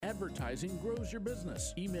advertising grows your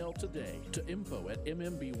business. Email today to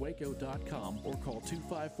info@mmbwaco.com or call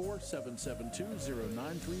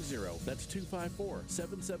 254-772-0930. That's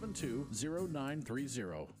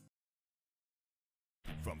 254-772-0930.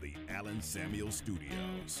 From the Allen Samuel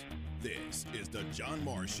Studios, this is the John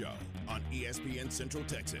Morris Show on ESPN Central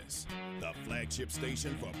Texas, the flagship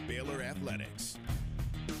station for Baylor Athletics.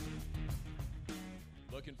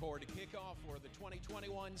 Looking forward to kickoff for the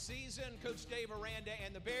 2021 season. Coach Dave Aranda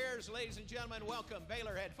and the Bears. Ladies and gentlemen, welcome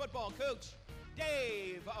Baylor head football coach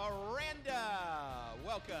Dave Aranda.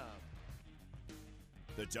 Welcome.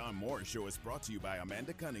 The John Morris Show is brought to you by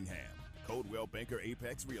Amanda Cunningham, Coldwell Banker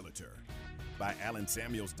Apex Realtor. By Allen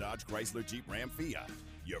Samuels Dodge Chrysler Jeep Ram Fiat,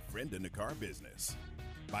 your friend in the car business.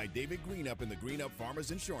 By David Greenup and the Greenup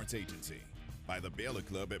Farmers Insurance Agency. By the Baylor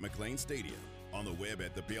Club at McLean Stadium, on the web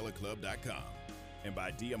at thebaylorclub.com. And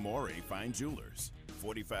by D'Amore Fine Jewelers,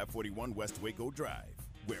 4541 West Waco Drive,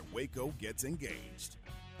 where Waco gets engaged.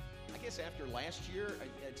 I guess after last year,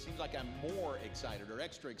 it seems like I'm more excited or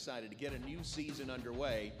extra excited to get a new season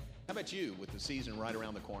underway. How about you with the season right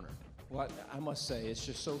around the corner? Well, I must say, it's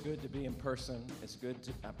just so good to be in person. It's good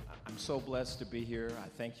to, I'm so blessed to be here. I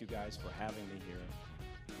thank you guys for having me here.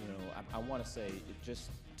 You know, I want to say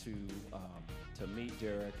just to meet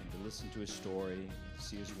Derek and to listen to his story, to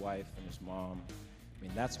see his wife and his mom. I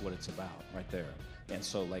mean, that's what it's about right there. And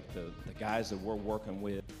so, like the guys that we're working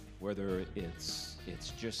with, whether it's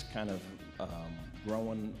just kind of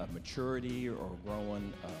growing a maturity or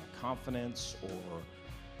growing confidence or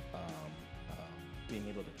being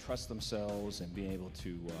able to trust themselves and being able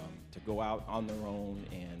to go out on their own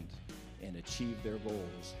and achieve their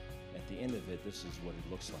goals. At the end of it, this is what it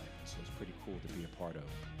looks like. So it's pretty cool to be a part of.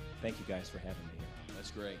 Thank you guys for having me here. That's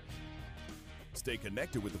great. Stay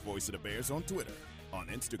connected with the Voice of the Bears on Twitter, on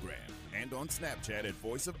Instagram, and on Snapchat at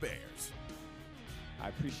Voice of Bears. I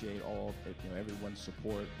appreciate everyone's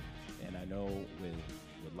support, and I know with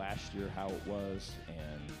last year how it was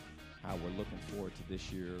and how we're looking forward to this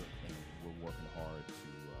year, and we're working hard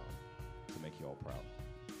to make you all proud.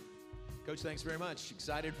 Coach, thanks very much.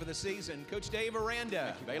 Excited for the season. Coach Dave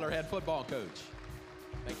Aranda, Baylor head football coach.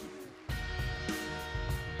 Thank you.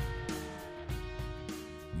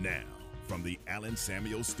 Now, from the Allen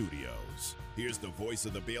Samuel Studios, here's the voice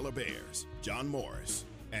of the Baylor Bears, John Morris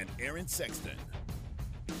and Aaron Sexton.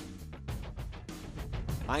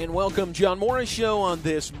 Hi, and welcome, John Morris Show on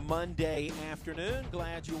this Monday afternoon.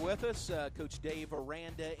 Glad you're with us. Coach Dave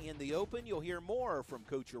Aranda in the open. You'll hear more from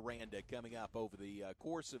Coach Aranda coming up over the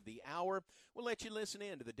course of the hour. We'll let you listen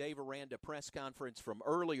in to the Dave Aranda press conference from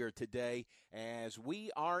earlier today as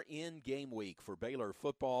we are in game week for Baylor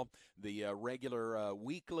football. The regular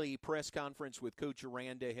weekly press conference with Coach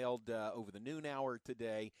Aranda held over the noon hour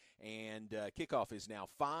today, and kickoff is now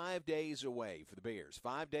 5 days away for the Bears.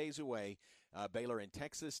 5 days away. Baylor and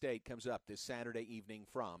Texas State comes up this Saturday evening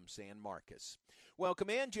from San Marcos. Welcome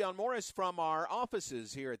in, John Morris, from our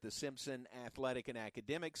offices here at the Simpson Athletic and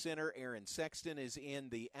Academic Center. Aaron Sexton is in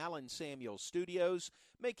the Allen Samuel Studios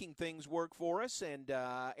making things work for us, and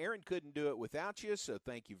Aaron couldn't do it without you, so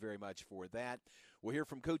thank you very much for that. We'll hear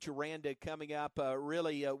from Coach Aranda coming up.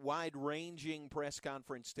 Really a wide-ranging press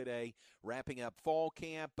conference today, wrapping up fall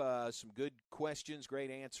camp. Some good questions,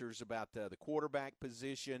 great answers about the quarterback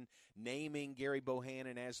position, naming Gary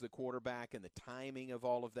Bohannon as the quarterback and the timing of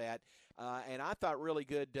all of that. And I thought really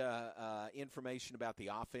good information about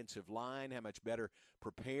the offensive line, how much better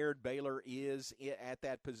prepared Baylor is at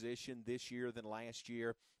that position this year than last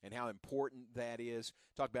year, and how important that is.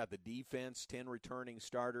 Talk about the defense, 10 returning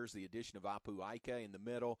starters, the addition of Apu Ika in the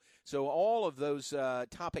middle. So all of those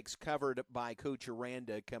topics covered by Coach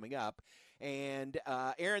Aranda coming up. And,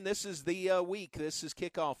 Aaron, this is the week. This is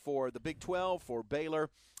kickoff for the Big 12 for Baylor.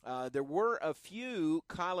 There were a few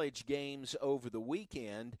college games over the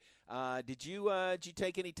weekend. Did you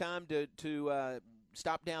take any time to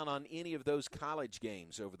stop down on any of those college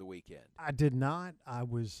games over the weekend? I did not. I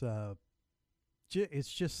was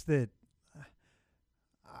it's just that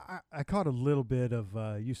I caught a little bit of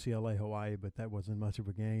UCLA Hawaii, but that wasn't much of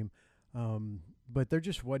a game. But there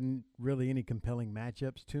just wasn't really any compelling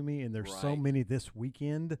matchups to me, and there's so many this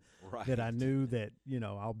weekend that I knew that,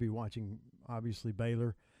 I'll be watching, obviously,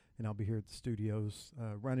 Baylor, and I'll be here at the studios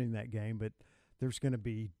running that game. But there's going to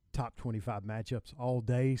be top 25 matchups all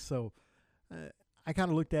day. So I kind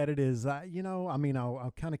of looked at it as,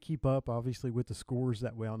 I'll kind of keep up, obviously, with the scores.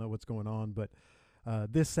 That way I'll know what's going on. But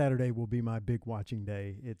this Saturday will be my big watching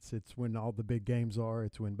day. It's when all the big games are.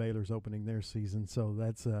 It's when Baylor's opening their season. So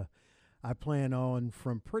that's I plan on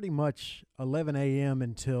from pretty much 11 a.m.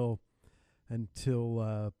 until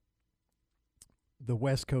the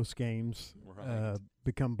West Coast games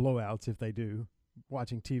become blowouts if they do.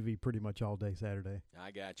 Watching TV pretty much all day Saturday.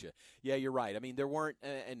 I got you. Yeah, you're right. I mean, there weren't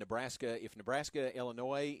in Nebraska. If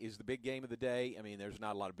Nebraska-Illinois is the big game of the day, I mean, there's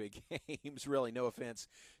not a lot of big games, really. No offense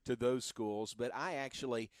to those schools. But I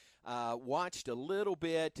actually watched a little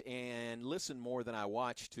bit and listened more than I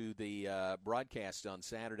watched to the broadcast on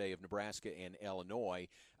Saturday of Nebraska and Illinois.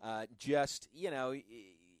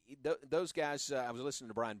 Those guys, I was listening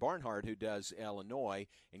to Brian Barnhart, who does Illinois,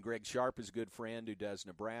 and Greg Sharp is a good friend who does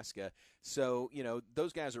Nebraska. So,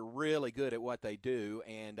 those guys are really good at what they do,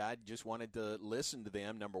 and I just wanted to listen to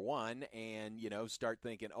them, number one, and, start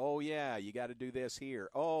thinking, oh, yeah, you got to do this here.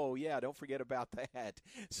 Oh, yeah, don't forget about that.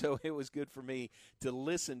 So it was good for me to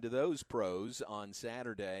listen to those pros on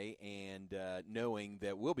Saturday and knowing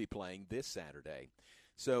that we'll be playing this Saturday.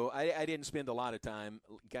 So I didn't spend a lot of time,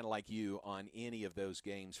 kind of like you, on any of those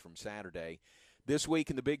games from Saturday. This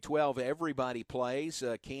week in the Big 12, everybody plays.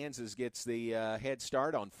 Kansas gets the head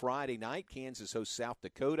start on Friday night. Kansas hosts South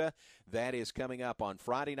Dakota. That is coming up on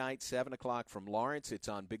Friday night, 7 o'clock from Lawrence. It's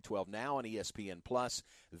on Big 12 Now on ESPN+.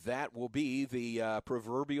 That will be the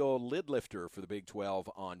proverbial lid lifter for the Big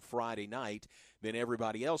 12 on Friday night. Then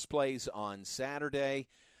everybody else plays on Saturday.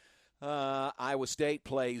 Iowa State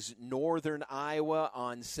plays Northern Iowa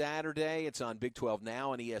on Saturday. It's on Big 12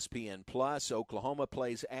 Now and ESPN+. Oklahoma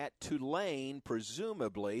plays at Tulane,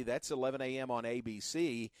 presumably. That's 11 a.m. on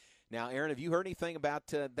ABC. Now, Aaron, have you heard anything about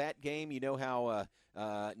that game? You know how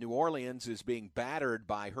New Orleans is being battered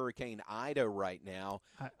by Hurricane Ida right now.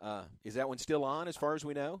 Is that one still on as far as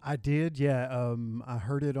we know? I did, yeah. I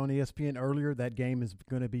heard it on ESPN earlier. That game is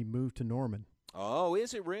going to be moved to Norman. Oh,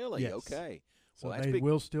 is it really? Yes. Okay. So well, they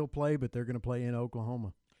will still play, but they're going to play in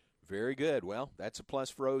Oklahoma. Very good. Well, that's a plus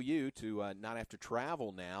for OU to not have to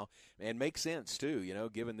travel now, and makes sense too.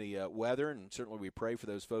 Given the weather, and certainly we pray for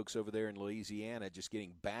those folks over there in Louisiana just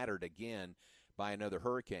getting battered again by another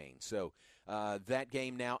hurricane. So that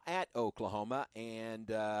game now at Oklahoma, and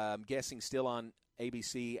I'm guessing still on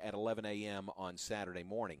ABC at 11 a.m. on Saturday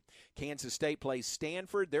morning. Kansas State plays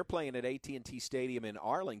Stanford. They're playing at AT&T Stadium in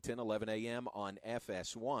Arlington, 11 a.m. on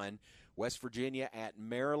FS1. West Virginia at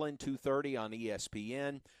Maryland, 2:30 on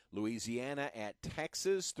ESPN. Louisiana at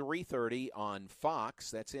Texas, 3:30 on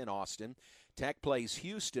Fox. That's in Austin. Tech plays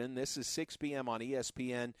Houston. This is 6 p.m. on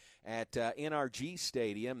ESPN at NRG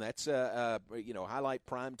Stadium. That's a highlight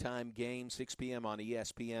primetime game, 6 p.m. on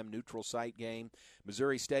ESPN, neutral site game.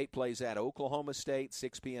 Missouri State plays at Oklahoma State,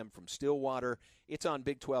 6 p.m. from Stillwater. It's on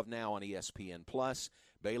Big 12 Now on ESPN+.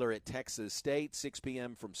 Baylor at Texas State, 6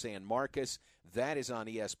 p.m. from San Marcos. That is on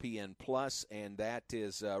ESPN+, and that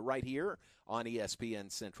is right here on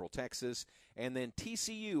ESPN Central Texas. And then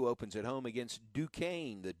TCU opens at home against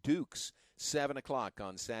Duquesne, the Dukes, 7 o'clock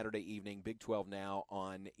on Saturday evening, Big 12 Now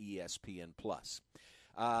on ESPN+.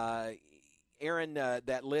 Aaron,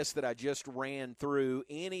 that list that I just ran through,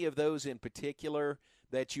 any of those in particular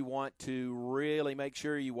that you want to really make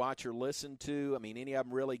sure you watch or listen to? I mean, any of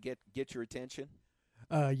them really get your attention?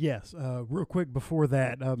 Yes. Real quick before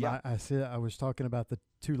that, I said I was talking about the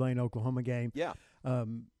Tulane-Oklahoma game. Yeah.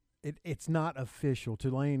 It's not official.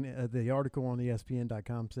 Tulane, the article on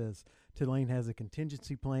ESPN.com says Tulane has a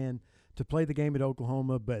contingency plan to play the game at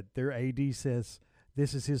Oklahoma, but their AD says,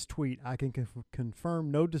 this is his tweet, I can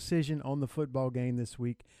confirm no decision on the football game this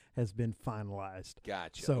week has been finalized.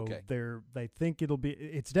 Gotcha. So okay. They think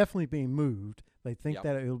it's definitely being moved. They think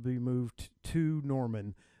that it'll be moved to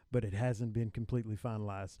Norman, but it hasn't been completely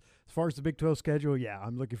finalized. As far as the Big 12 schedule,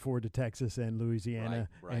 I'm looking forward to Texas and Louisiana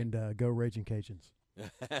and go Raging Cajuns.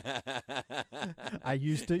 I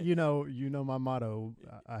used to, you know my motto.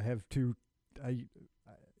 I have two.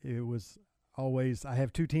 It was always I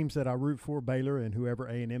have two teams that I root for: Baylor and whoever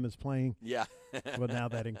A&M is playing. Yeah. Well, now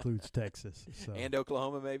that includes Texas. So. And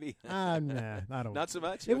Oklahoma, maybe. Nah, I don't. Not so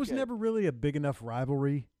much. It was never really a big enough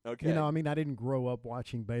rivalry. Okay. I mean, I didn't grow up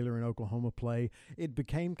watching Baylor and Oklahoma play. It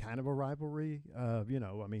became kind of a rivalry. I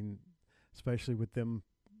mean, especially with them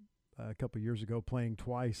a couple of years ago playing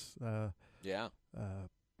twice.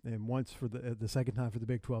 And once for the second time for the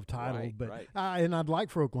Big 12 title, and I'd like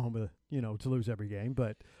for Oklahoma, to lose every game,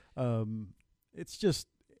 but it's just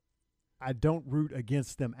I don't root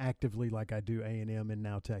against them actively like I do A&M and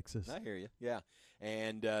now Texas. I hear you, yeah,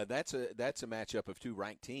 and that's a matchup of two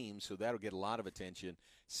ranked teams, so that'll get a lot of attention.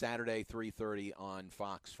 Saturday, 3:30 on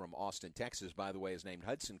Fox from Austin, Texas. By the way, is named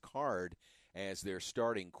Hudson Card as their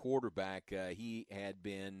starting quarterback. He had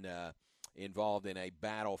been involved in a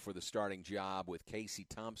battle for the starting job with Casey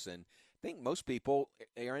Thompson. I think most people,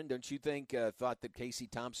 Aaron, don't you think, thought that Casey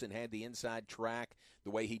Thompson had the inside track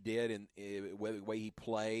the way he did and the way he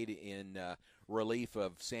played in relief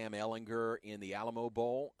of Sam Ehlinger in the Alamo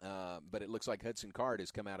Bowl, but it looks like Hudson Card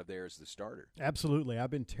has come out of there as the starter. Absolutely. I've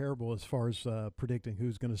been terrible as far as predicting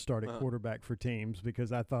who's going to start at quarterback for teams,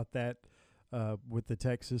 because I thought that with the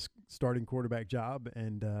Texas starting quarterback job,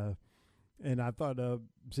 and I thought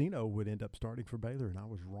Zeno would end up starting for Baylor, and I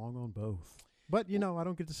was wrong on both. But, I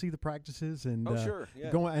don't get to see the practices. And sure, yeah.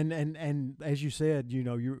 And as you said,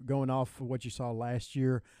 you're going off of what you saw last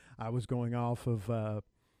year. I was going off of,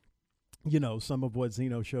 some of what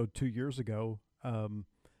Zeno showed 2 years ago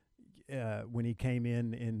when he came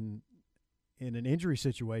in an injury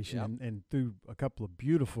situation and threw a couple of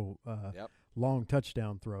beautiful long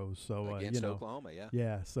touchdown throws. So against Oklahoma, yeah.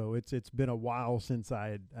 Yeah, so it's been a while since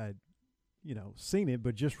I had seen it,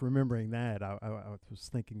 but just remembering that, I was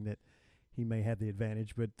thinking that he may have the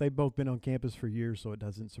advantage. But they've both been on campus for years, so it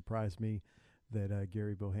doesn't surprise me that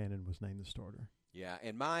Gary Bohannon was named the starter. Yeah,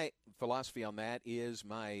 and my philosophy on that is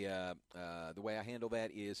the way I handle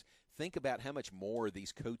that is think about how much more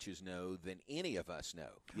these coaches know than any of us know.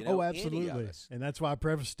 Oh, absolutely. And that's why I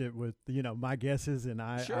prefaced it with, my guesses, and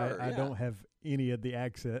I don't have any of the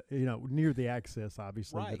access, near the access,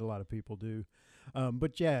 obviously, that a lot of people do.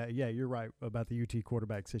 But, yeah, you're right about the UT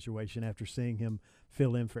quarterback situation. After seeing him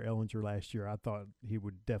fill in for Ehlinger last year, I thought he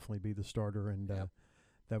would definitely be the starter, and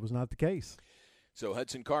that was not the case. So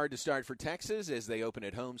Hudson Card to start for Texas as they open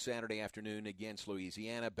at home Saturday afternoon against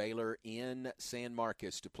Louisiana. Baylor in San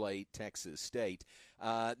Marcos to play Texas State.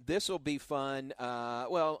 This will be fun.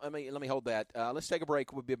 Let me hold that. Let's take a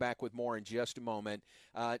break. We'll be back with more in just a moment.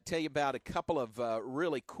 Tell you about a couple of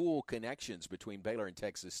really cool connections between Baylor and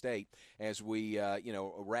Texas State as we,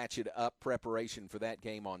 ratchet up preparation for that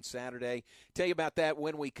game on Saturday. Tell you about that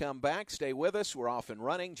when we come back. Stay with us. We're off and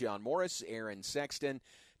running. John Morris, Aaron Sexton.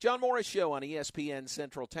 John Morris Show on ESPN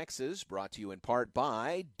Central Texas, brought to you in part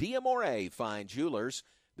by D'Amore Fine Jewelers.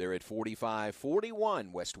 They're at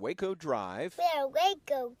 4541 West Waco Drive. Where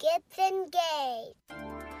Waco gets engaged.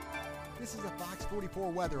 This is a Fox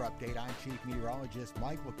 44 weather update. I'm Chief Meteorologist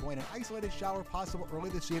Mike LaPointe. An isolated shower possible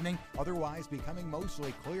early this evening, otherwise becoming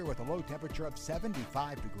mostly clear with a low temperature of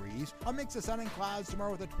 75 degrees. A mix of sun and clouds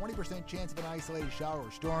tomorrow with a 20% chance of an isolated shower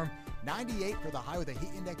or storm. 98 for the high with a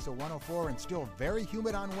heat index of 104, and still very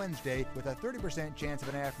humid on Wednesday with a 30% chance of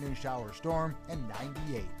an afternoon shower or storm, and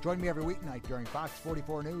 98. Join me every weeknight during Fox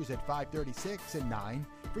 44 News at 5:36 and 9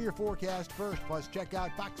 for your forecast first. Plus, check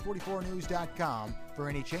out fox44news.com for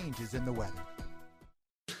any changes in the weather.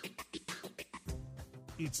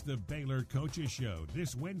 It's the Baylor Coaches Show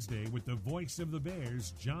this Wednesday with the voice of the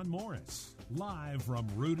Bears, John Morris, live from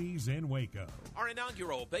Rudy's in Waco. Our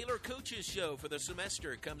inaugural Baylor Coaches Show for the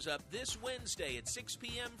semester comes up this Wednesday at 6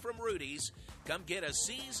 p.m. from Rudy's. Come get a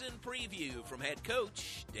season preview from head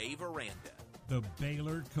coach Dave Aranda. The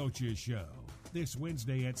Baylor Coaches Show this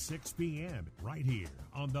Wednesday at 6 p.m. right here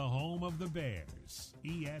on the home of the Bears,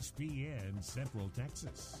 ESPN Central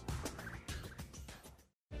Texas.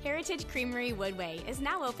 Heritage Creamery Woodway is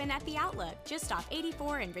now open at The Outlook, just off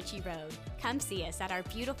 84 and Ritchie Road. Come see us at our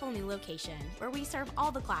beautiful new location, where we serve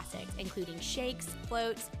all the classics, including shakes,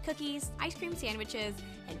 floats, cookies, ice cream sandwiches,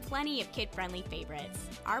 and plenty of kid-friendly favorites.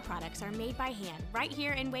 Our products are made by hand right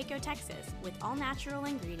here in Waco, Texas, with all natural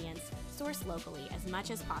ingredients sourced locally as much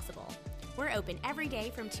as possible. We're open every day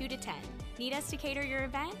from 2 to 10. Need us to cater your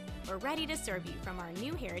event? We're ready to serve you from our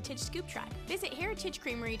new Heritage Scoop Truck. Visit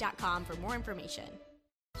heritagecreamery.com for more information.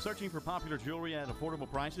 Searching for popular jewelry at affordable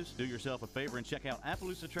prices? Do yourself a favor and check out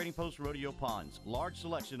Appaloosa Trading Post Rodeo Ponds. Large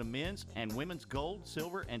selection of men's and women's gold,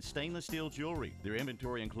 silver, and stainless steel jewelry. Their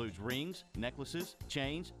inventory includes rings, necklaces,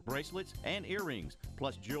 chains, bracelets, and earrings,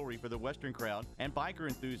 plus jewelry for the Western crowd and biker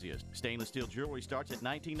enthusiasts. Stainless steel jewelry starts at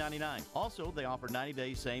 $19.99. Also, they offer 90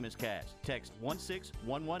 days same as cash. Text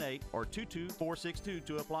 16118 or 22462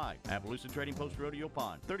 to apply. Appaloosa Trading Post Rodeo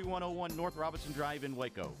Pond, 3101 North Robinson Drive in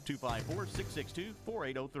Waco,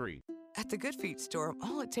 254-662-4803. At the Good Feet store,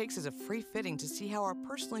 all it takes is a free fitting to see how our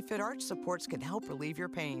personally fit arch supports can help relieve your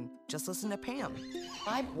pain. Just listen to Pam.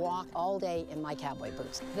 I've walked all day in my cowboy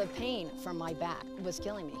boots. The pain from my back was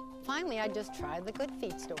killing me. Finally, I just tried the Good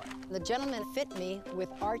Feet store. The gentleman fit me with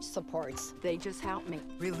arch supports. They just helped me.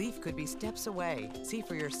 Relief could be steps away. See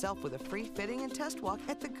for yourself with a free fitting and test walk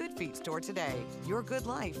at the Good Feet store today. Your good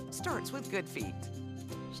life starts with Good Feet.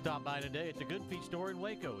 Stop by today at the Good Feet store in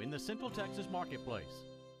Waco in the Central Texas Marketplace.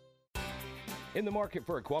 In the market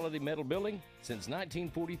for a quality metal building? Since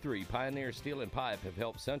 1943, Pioneer Steel and Pipe have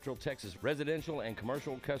helped Central Texas residential and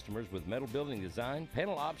commercial customers with metal building design,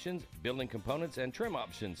 panel options, building components, and trim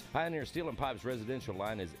options. Pioneer Steel and Pipe's residential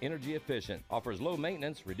line is energy efficient, offers low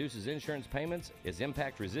maintenance, reduces insurance payments, is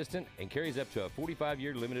impact resistant, and carries up to a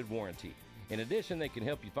 45-year limited warranty. In addition, they can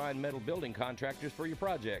help you find metal building contractors for your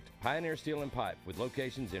project. Pioneer Steel and Pipe, with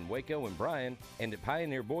locations in Waco and Bryan, and at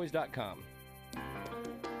pioneerboys.com.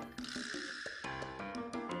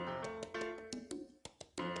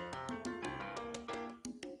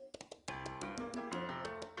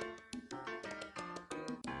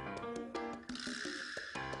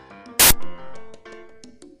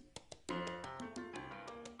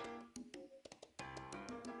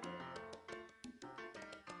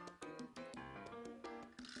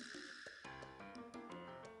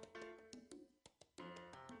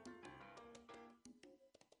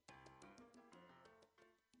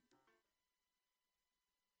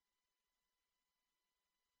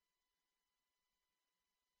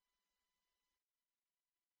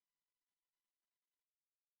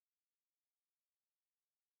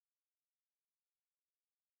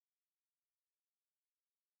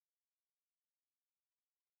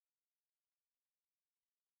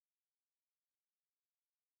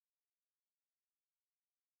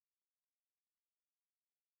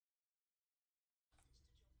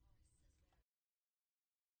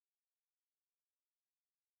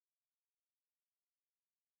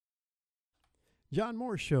 John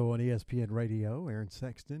Moore Show on ESPN Radio. Aaron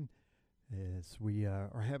Sexton. As we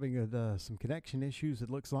are having some connection issues, it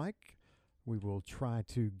looks like. We will try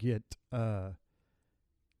to get John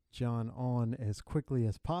on as quickly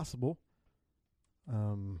as possible.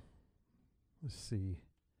 Let's see.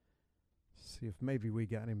 See if maybe we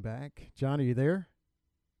got him back. John, are you there?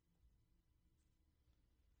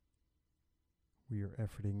 We are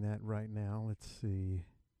efforting that right now. Let's see.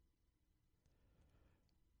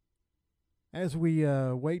 As we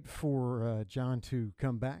wait for John to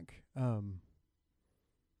come back, well,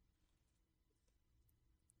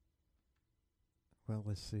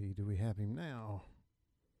 let's see. Do we have him now?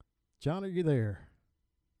 John, are you there?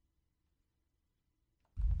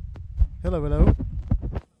 Hello, hello.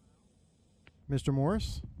 Mr.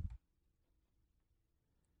 Morris?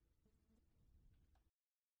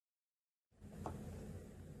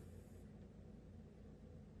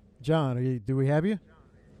 John, do we have you?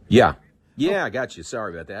 Yeah. Yeah, I got you.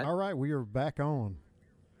 Sorry about that. All right, we are back on.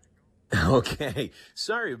 Okay.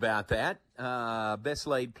 Sorry about that. Best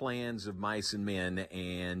laid plans of mice and men,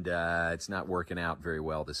 and it's not working out very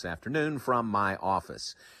well this afternoon from my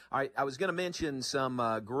office. All right, I was going to mention some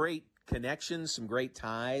great connections, some great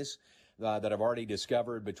ties that I've already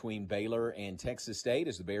discovered between Baylor and Texas State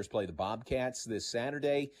as the Bears play the Bobcats this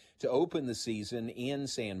Saturday to open the season in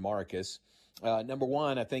San Marcos. Number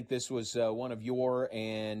one, I think this was one of your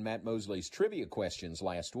and Matt Mosley's trivia questions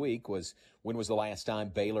last week, was when was the last time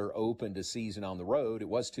Baylor opened a season on the road? It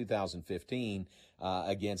was 2015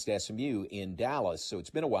 against SMU in Dallas. So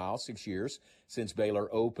it's been a while, 6 years, since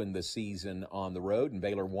Baylor opened the season on the road, and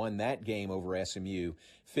Baylor won that game over SMU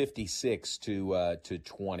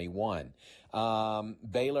 56-21.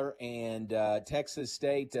 Baylor and Texas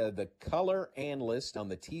State, the color analyst on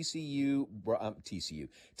the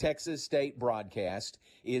Texas State broadcast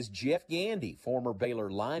is Jeff Gandy, former Baylor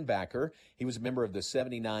linebacker. He was a member of the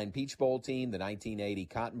 79 Peach Bowl team, the 1980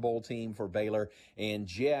 Cotton Bowl team for Baylor. And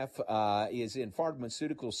Jeff is in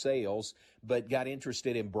pharmaceutical sales, but got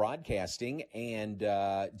interested in broadcasting and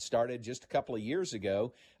started just a couple of years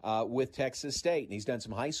ago with Texas State. And he's done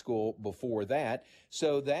some high school before that.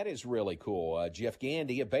 So that is really cool. Jeff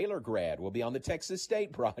Gandy, a Baylor grad, will be on the Texas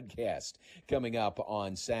State broadcast coming up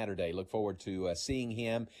on Saturday. Look forward to seeing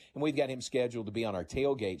him. And we've got him scheduled to be on our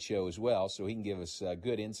tailgate show as well, so he can give us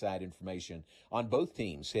good inside information on both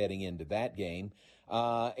teams heading into that game.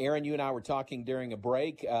 Aaron, you and I were talking during a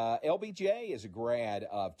break. LBJ is a grad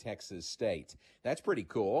of Texas State. That's pretty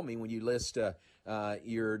cool. I mean, when you list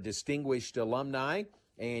your distinguished alumni,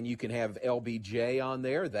 and you can have LBJ on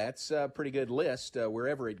there, that's a pretty good list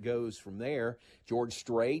wherever it goes from there. George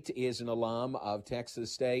Strait is an alum of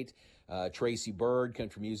Texas State. Tracy Bird,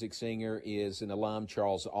 country music singer, is an alum.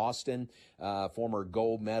 Charles Austin, former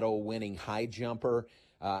gold medal winning high jumper.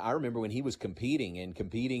 I remember when he was competing in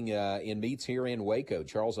meets here in Waco.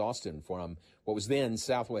 Charles Austin from what was then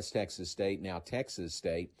Southwest Texas State, now Texas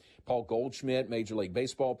State. Paul Goldschmidt, Major League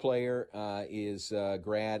Baseball player, is a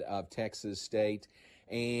grad of Texas State.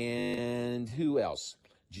 And who else?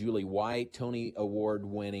 Julie White, Tony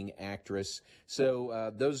Award-winning actress.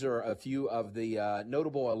 So those are a few of the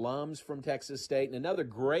notable alums from Texas State. And another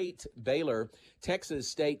great Baylor-Texas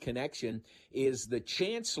State connection is the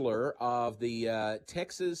chancellor of the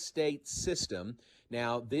Texas State system.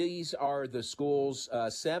 Now, these are the school's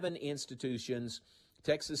 7 institutions.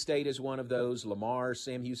 Texas State is one of those. Lamar,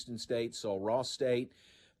 Sam Houston State, Sul Ross State.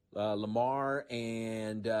 Lamar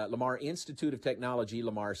and Lamar Institute of Technology,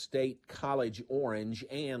 Lamar State College Orange,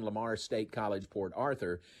 and Lamar State College Port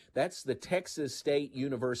Arthur. That's the Texas State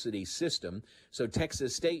University system. So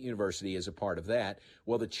Texas State University is a part of that.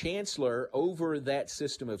 Well, the chancellor over that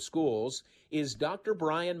system of schools is Dr.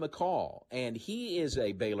 Brian McCall, and he is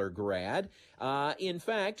a Baylor grad. In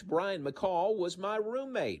fact, Brian McCall was my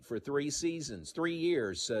roommate for 3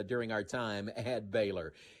 years during our time at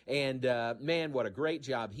Baylor. And, man, what a great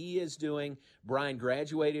job he is doing. Brian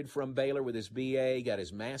graduated from Baylor with his BA, got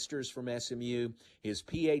his master's from SMU, his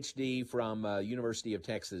PhD from University of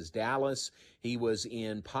Texas, Dallas. He was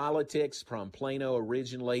in politics from Plano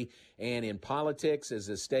originally, and in politics as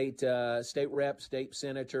a state rep, state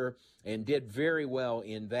senator, and did very well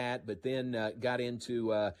in that, but then got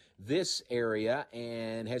into this area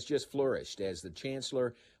and has just flourished as the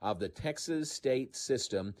chancellor of the Texas State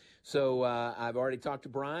system. So I've already talked to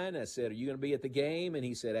Brian. I said, are you going to be at the game? And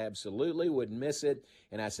he said, absolutely, wouldn't miss it.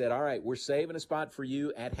 And I said, all right, we're saving a spot for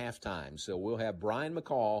you at halftime. So we'll have Brian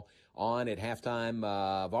McCall on at halftime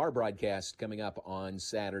of our broadcast coming up on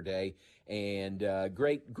Saturday. And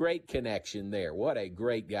great connection there. What a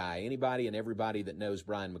great guy. Anybody and everybody that knows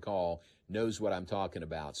Brian McCall knows what I'm talking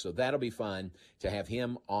about. So that'll be fun to have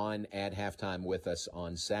him on at halftime with us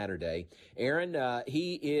on Saturday. Aaron,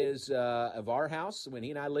 he is of our house. When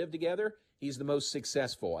he and I lived together, he's the most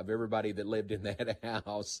successful of everybody that lived in that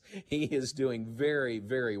house. He is doing very,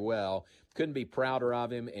 very well. Couldn't be prouder of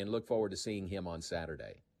him, and look forward to seeing him on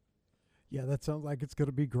Saturday. Yeah, that sounds like it's going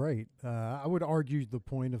to be great. I would argue the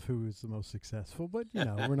point of who is the most successful, but we're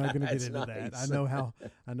not going to get into that. I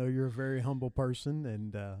know you're a very humble person,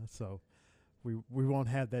 and so we won't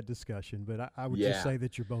have that discussion. But I would just say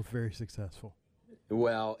that you're both very successful.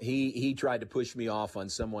 Well, he tried to push me off on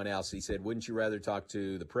someone else. He said, wouldn't you rather talk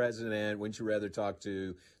to the president? Wouldn't you rather talk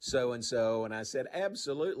to so-and-so? And I said,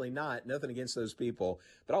 absolutely not. Nothing against those people.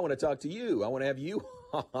 But I want to talk to you. I want to have you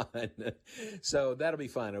on. So that'll be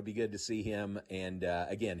fun. It'll be good to see him. And,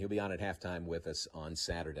 again, he'll be on at halftime with us on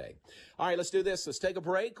Saturday. All right, let's do this. Let's take a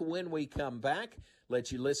break. When we come back,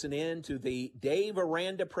 let you listen in to the Dave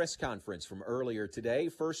Aranda press conference from earlier today.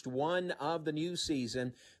 First one of the new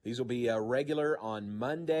season. These will be regular on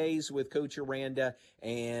Mondays with Coach Aranda,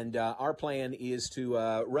 and our plan is to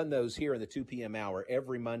run those here in the 2 p.m. hour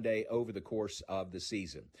every Monday over the course of the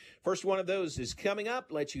season. First one of those is coming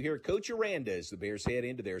up. Let you hear Coach Aranda as the Bears head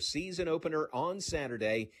into their season opener on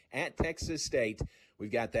Saturday at Texas State. We've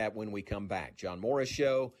got that when we come back. John Morris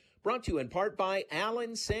Show, brought to you in part by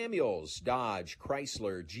Allen Samuels, Dodge,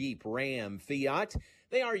 Chrysler, Jeep, Ram, Fiat.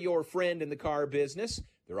 They are your friend in the car business.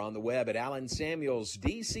 They're on the web at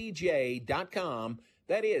AllenSamuelsDCJ.com.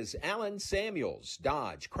 That is Allen Samuels,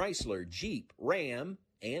 Dodge, Chrysler, Jeep, Ram,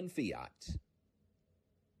 and Fiat.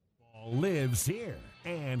 Lives here,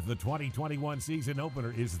 and the 2021 season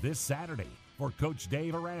opener is this Saturday for Coach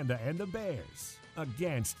Dave Aranda and the Bears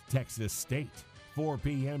against Texas State. 4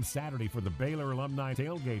 p.m. Saturday for the Baylor Alumni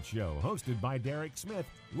Tailgate Show, hosted by Derek Smith,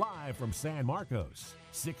 live from San Marcos.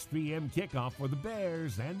 6 p.m. kickoff for the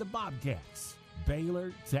Bears and the Bobcats.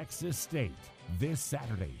 Baylor, Texas State, this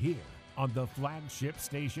Saturday here on the flagship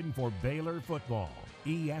station for Baylor football,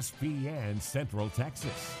 ESPN Central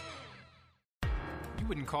Texas. You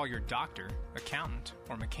wouldn't call your doctor, accountant,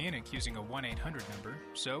 or mechanic using a 1-800 number,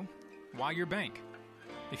 so why your bank?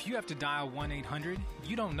 If you have to dial 1-800,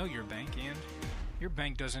 you don't know your bank, and your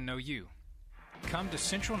bank doesn't know you. Come to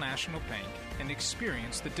Central National Bank and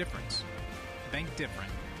experience the difference. Bank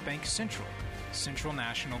different. Bank Central. Central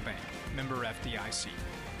National Bank. Member FDIC.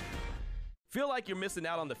 Feel like you're missing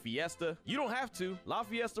out on the fiesta? You don't have to. La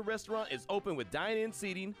Fiesta Restaurant is open with dine-in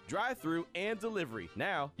seating, drive-thru, and delivery.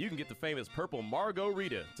 Now, you can get the famous purple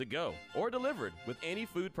Margarita to go or delivered with any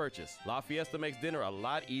food purchase. La Fiesta makes dinner a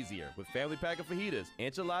lot easier with family pack of fajitas,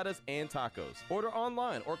 enchiladas, and tacos. Order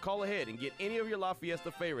online or call ahead and get any of your La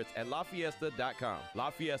Fiesta favorites at LaFiesta.com. La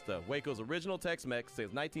Fiesta, Waco's original Tex-Mex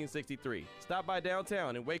since 1963. Stop by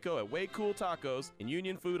downtown in Waco at Way Cool Tacos in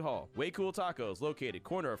Union Food Hall. Way Cool Tacos, located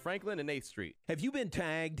corner of Franklin and 8th Street. Have you been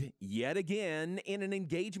tagged yet again in an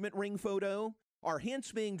engagement ring photo? Are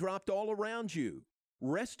hints being dropped all around you?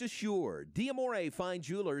 Rest assured, D'Amore Fine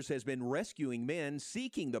Jewelers has been rescuing men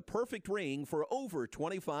seeking the perfect ring for over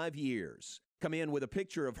 25 years. Come in with a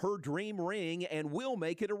picture of her dream ring and we'll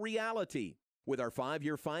make it a reality. With our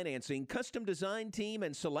 5-year financing, custom design team,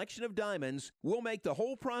 and selection of diamonds, we'll make the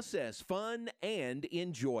whole process fun and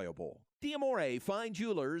enjoyable. D'Amore Fine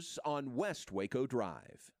Jewelers on West Waco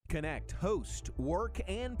Drive. Connect, host, work,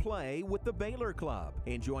 and play with the Baylor Club.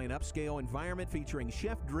 Enjoy an upscale environment featuring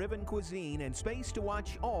chef-driven cuisine and space to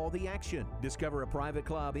watch all the action. Discover a private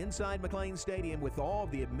club inside McLean Stadium with all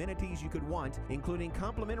the amenities you could want, including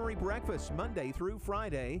complimentary breakfast Monday through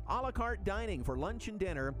Friday, a la carte dining for lunch and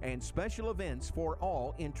dinner, and special events for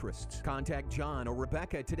all interests. Contact John or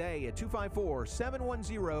Rebecca today at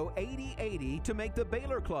 254-710-8080 to make the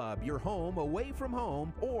Baylor Club your home away from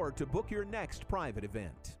home or to book your next private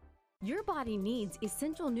event. Your body needs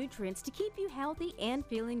essential nutrients to keep you healthy and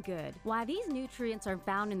feeling good. While these nutrients are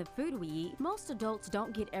found in the food we eat, most adults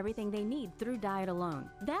don't get everything they need through diet alone.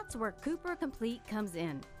 That's where Cooper Complete comes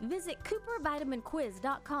in. Visit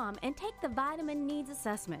CooperVitaminQuiz.com and take the vitamin needs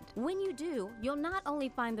assessment. When you do, you'll not only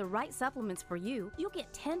find the right supplements for you, you'll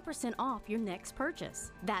get 10% off your next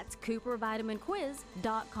purchase. That's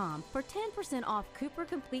CooperVitaminQuiz.com for 10% off Cooper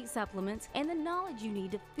Complete supplements and the knowledge you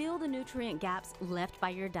need to fill the nutrient gaps left by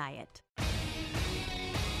your diet.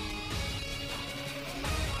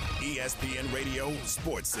 ESPN Radio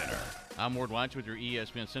Sports Center. I'm Ward Weitz with your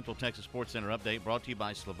ESPN Central Texas Sports Center update, brought to you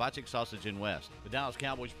by Slovacek Sausage in West. The Dallas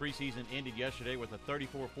Cowboys preseason ended yesterday with a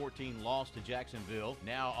 34-14 loss to Jacksonville.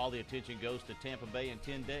 Now all the attention goes to Tampa Bay in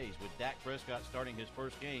 10 days, with Dak Prescott starting his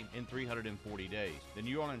first game in 340 days. The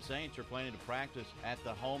New Orleans Saints are planning to practice at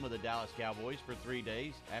the home of the Dallas Cowboys for 3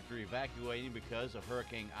 days after evacuating because of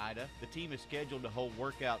Hurricane Ida. The team is scheduled to hold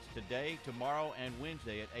workouts today, tomorrow, and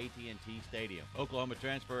Wednesday at AT&T Stadium. Oklahoma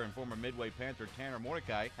transfer and former Midway Panther Tanner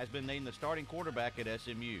Mordecai has been named the starting quarterback at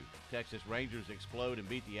SMU. Texas Rangers explode and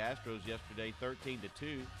beat the Astros yesterday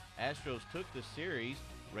 13-2. Astros took the series.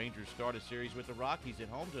 Rangers start a series with the Rockies at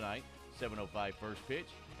home tonight, 7:05 first pitch,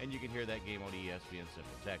 and you can hear that game on ESPN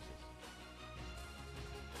Central Texas.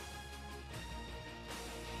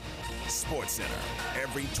 Sports Center,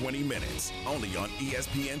 every 20 minutes, only on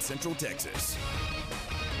ESPN Central Texas.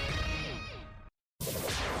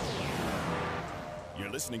 You're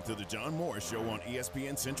listening to The John Morris Show on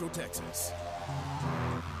ESPN Central Texas.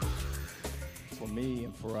 For me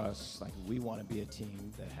and for us, like, we want to be a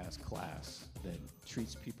team that has class, that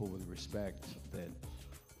treats people with respect, that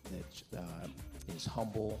is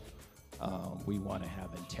humble. We want to have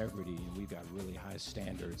integrity, and we've got really high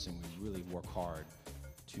standards, and we really work hard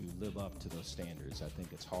to live up to those standards. I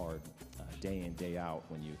think it's hard day in, day out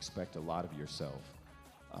when you expect a lot of yourself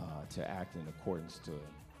to act in accordance to,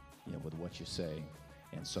 with what you say.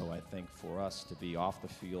 And so I think for us to be off the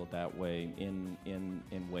field that way in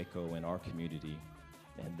Waco, in our community,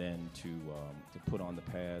 and then to put on the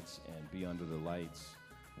pads and be under the lights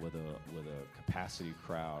with a capacity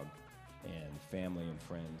crowd and family and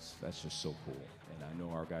friends, that's just so cool. And I know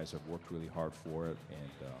our guys have worked really hard for it,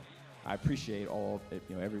 and I appreciate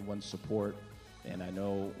everyone's support. And I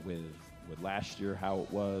know with last year how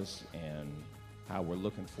it was, and how we're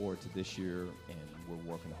looking forward to this year, and we're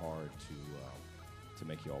working hard to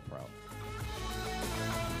make you all proud.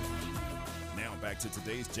 Now back to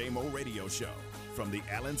today's JMO Radio Show from the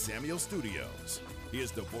Allen Samuel Studios. Here's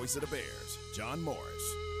the voice of the Bears, John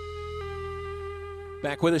Morris.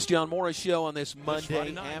 Back with us, John Morris Show on this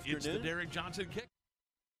Monday night, afternoon. It's the Derek Johnson kick.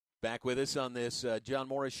 Back with us on this John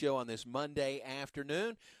Morris Show on this Monday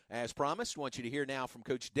afternoon. As promised, I want you to hear now from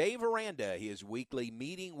Coach Dave Aranda, his weekly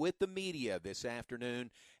meeting with the media this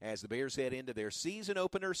afternoon as the Bears head into their season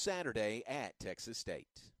opener Saturday at Texas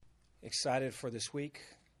State. Excited for this week.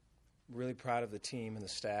 Really proud of the team and the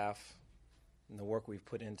staff and the work we've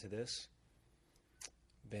put into this.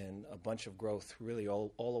 Been a bunch of growth really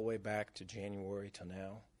all the way back to January to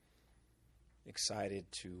now. Excited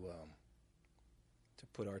to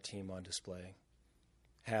put our team on display.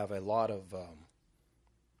 Have a lot of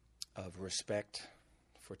respect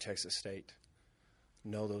for Texas State.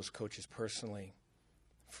 Know those coaches personally,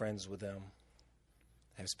 friends with them.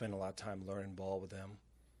 Have spent a lot of time learning ball with them.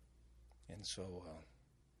 And so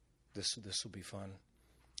this will be fun.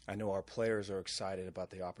 I know our players are excited about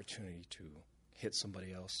the opportunity to hit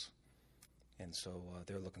somebody else. And so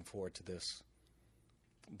they're looking forward to this.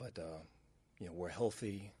 But, we're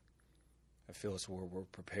healthy. I feel as we're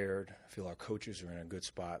prepared. I feel our coaches are in a good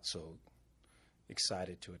spot, so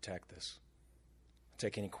excited to attack this. I'll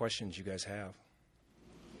take any questions you guys have.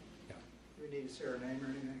 Do we need to say our name or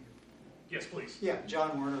anything? Yes, please. Yeah,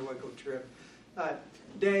 John Warner, Waco Trib.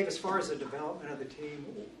 Dave, as far as the development of the team,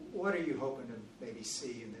 what are you hoping to maybe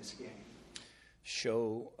see in this game?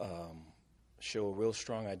 Show a real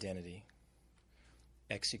strong identity,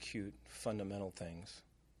 execute fundamental things,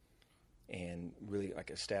 and really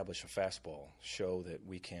establish a fastball. Show that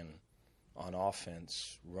we can, on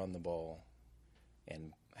offense, run the ball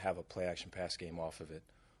and have a play-action pass game off of it.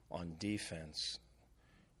 On defense,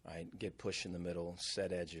 right? Get push in the middle,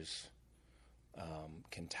 set edges,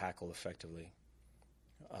 can tackle effectively.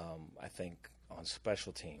 I think on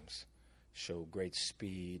special teams, show great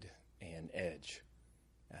speed and edge.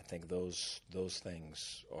 I think those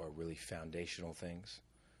things are really foundational things,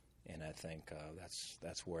 and I think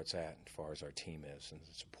that's where it's at as far as our team is. And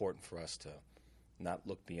it's important for us to not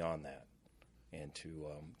look beyond that, and to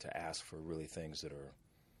ask for really things that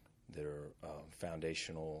are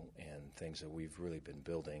foundational and things that we've really been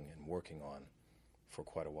building and working on for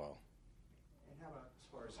quite a while. And how about as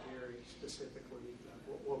far as Gary specifically?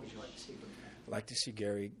 What would you like to see from him? I'd like to see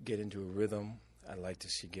Gary get into a rhythm. I'd like to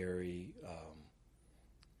see Gary,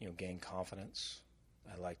 gain confidence.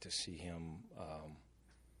 I'd like to see him,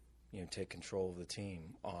 take control of the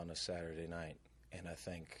team on a Saturday night. And I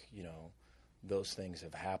think, those things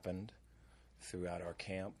have happened throughout our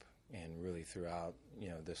camp and really throughout,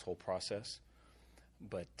 this whole process.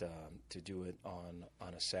 But to do it on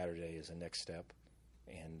a Saturday is a next step,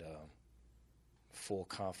 and full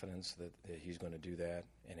confidence that he's going to do that,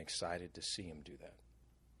 and excited to see him do that.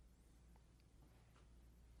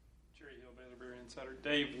 Jerry Hill, Baylor Bear Insider.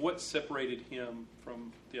 Dave, what separated him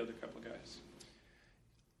from the other couple of guys?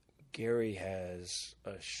 Gary has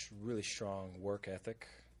a really strong work ethic.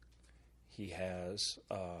 He has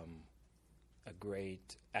a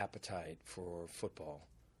great appetite for football,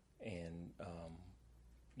 and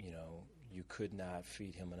you could not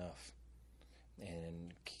feed him enough,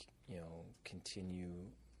 and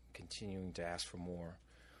continuing to ask for more,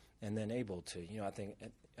 and then able to, I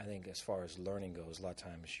think as far as learning goes, a lot of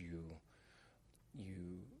times you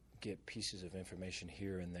get pieces of information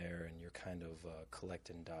here and there, and you're kind of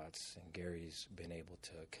collecting dots, and Gary's been able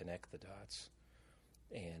to connect the dots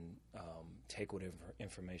and take whatever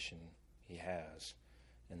information he has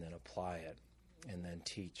and then apply it and then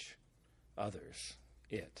teach others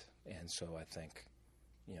it. And so I think,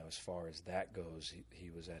 as far as that goes, he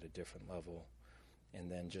was at a different level. And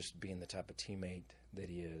then just being the type of teammate that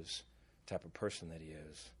he is, type of person that he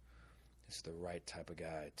is the right type of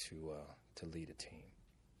guy to lead a team.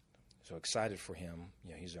 So excited for him.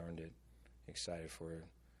 He's earned it. Excited for,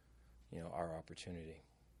 our opportunity.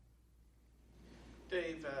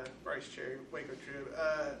 Dave, Bryce Cherry, Waco Trib.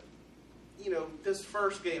 This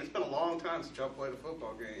first game, it's been a long time since y'all played a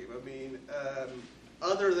football game. I mean,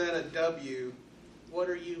 other than a W, what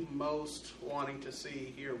are you most wanting to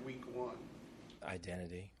see here week one?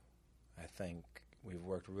 Identity. I think we've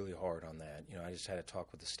worked really hard on that. I just had a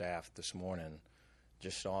talk with the staff this morning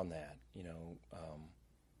just on that.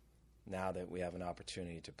 Now that we have an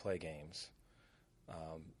opportunity to play games,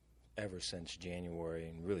 ever since January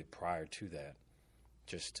and really prior to that,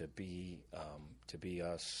 just to be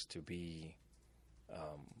us, to be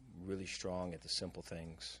really strong at the simple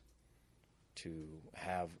things, to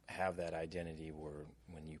have that identity where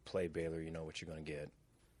when you play Baylor, you know what you're going to get,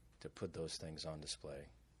 to put those things on display.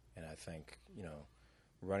 And I think,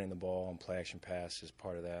 running the ball and play action pass is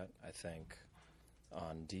part of that. I think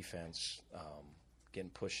on defense, getting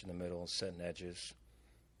pushed in the middle and setting edges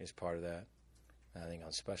is part of that. And I think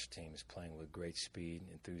on special teams, playing with great speed,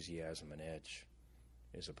 enthusiasm, and edge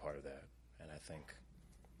is a part of that. And I think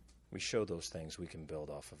we show those things, we can build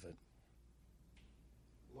off of it.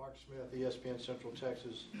 Lark Smith, ESPN Central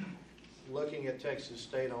Texas. Looking at Texas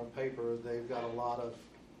State on paper, they've got a lot of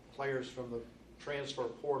players from the transfer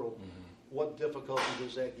portal. Mm-hmm. What difficulty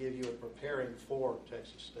does that give you in preparing for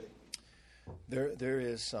Texas State? There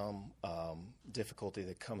is some difficulty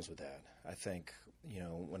that comes with that. I think,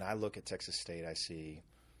 when I look at Texas State, I see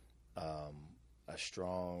a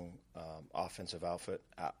strong offensive outfit.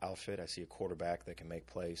 I see a quarterback that can make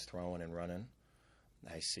plays throwing and running.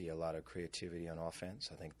 I see a lot of creativity on offense.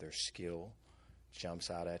 I think their skill jumps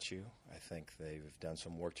out at you. I think they've done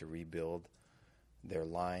some work to rebuild their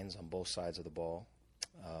lines on both sides of the ball.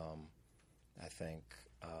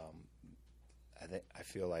 I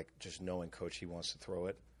feel like just knowing Coach, he wants to throw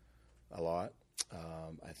it a lot.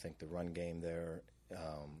 I think the run game there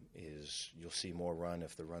is you'll see more run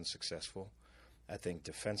if the run's successful. I think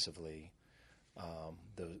defensively,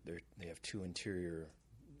 they have two interior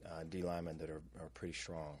D linemen that are pretty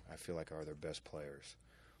strong. I feel like are their best players.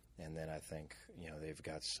 And then I think, they've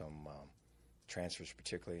got some transfers,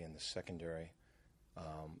 particularly in the secondary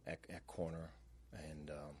at corner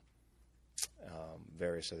and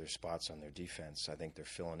various other spots on their defense. I think they're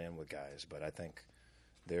filling in with guys. But I think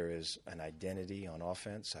there is an identity on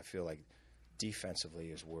offense. I feel like defensively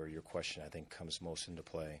is where your question, I think, comes most into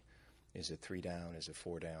play. Is it 3 down? Is it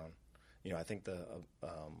 4 down? I think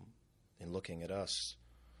in looking at us,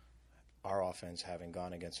 our offense having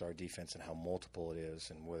gone against our defense and how multiple it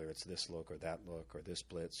is, and whether it's this look or that look or this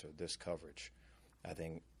blitz or this coverage, I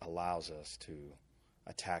think allows us to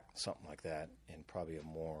attack something like that in probably a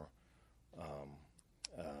more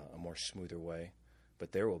smoother way.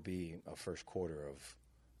 But there will be a first quarter of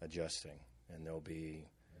adjusting, and there'll be,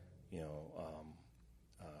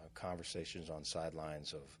 conversations on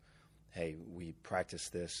sidelines of, hey, we practice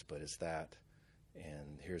this, but it's that,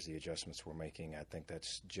 and here's the adjustments we're making. I think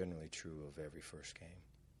that's generally true of every first game.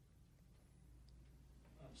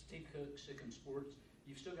 Steve Cook, Sickon Sports.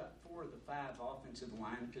 You've still got 4 of the 5 offensive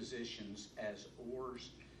line positions as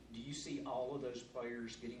oars. Do you see all of those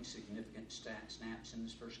players getting significant snaps in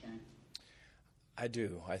this first game? I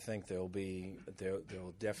do. I think there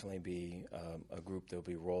will definitely be a group that will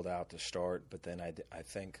be rolled out to start, but then I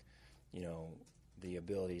think, the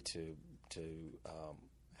ability to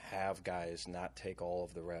have guys not take all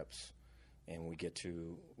of the reps, and we get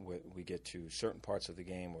to certain parts of the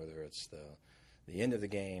game, whether it's the end of the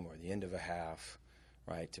game or the end of a half,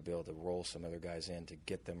 right, to be able to roll some other guys in to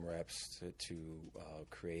get them reps to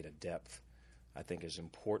create a depth, I think is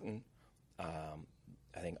important.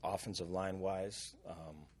 I think offensive line-wise,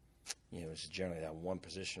 it's generally that one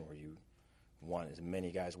position where you want as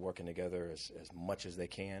many guys working together as much as they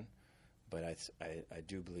can. But I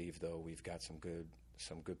do believe, though, we've got some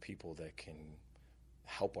good people that can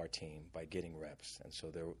help our team by getting reps, and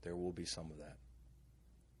so there will be some of that.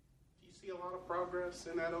 Do you see a lot of progress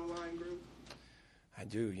in that O-line group? I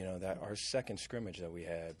do. That our second scrimmage that we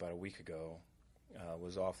had about a week ago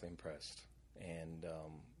was awfully impressed. And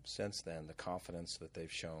since then, the confidence that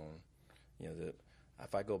they've shown,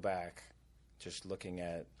 if I go back, just looking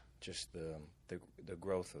at just the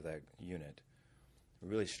growth of that unit,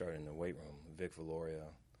 really started in the weight room. Vic Valoria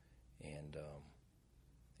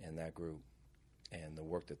and that group, and the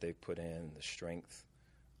work that they've put in, the strength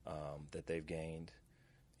that they've gained,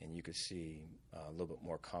 and you could see a little bit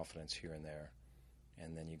more confidence here and there.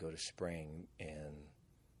 And then you go to spring, and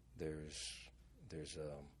there's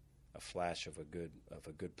a flash of a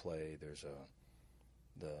good play. There's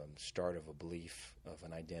the start of a belief of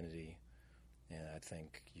an identity, and I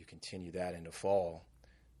think you continue that into fall,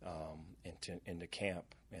 into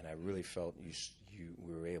camp. And I really felt we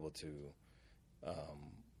were able to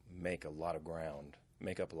make up a lot of ground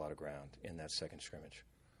in that second scrimmage,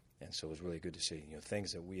 and so it was really good to see.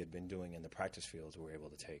 Things that we had been doing in the practice fields, we were able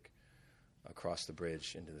to take across the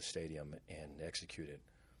bridge into the stadium and execute it,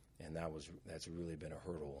 and that's really been a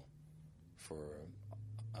hurdle for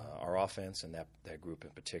our offense and that group in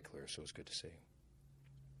particular, so it's good to see.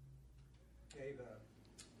 Dave,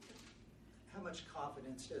 how much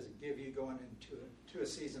confidence does it give you going into a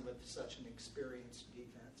season with such an experienced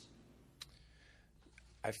defense?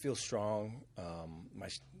 I feel strong.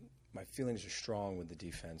 My feelings are strong with the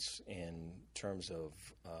defense in terms of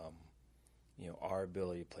our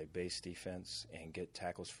ability to play base defense and get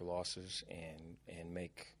tackles for losses and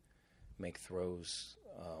make throws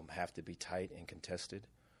have to be tight and contested.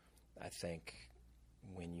 I think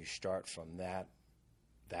when you start from that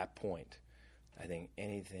point, I think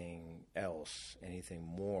anything else, anything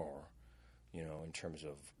more, in terms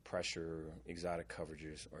of pressure, exotic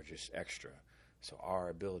coverages, are just extra. So our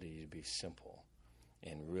ability to be simple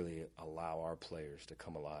and really allow our players to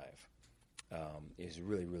come alive is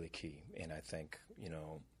really, really key. And I think,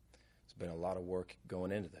 it's been a lot of work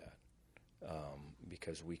going into that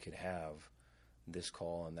because we could have this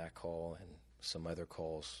call and that call and some other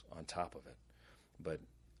calls on top of it. But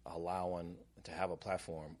allowing to have a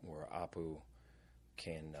platform where Apu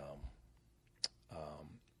can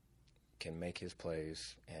make his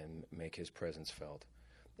plays and make his presence felt,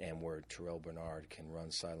 and where Terrell Bernard can run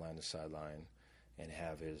sideline to sideline and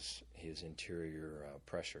have his interior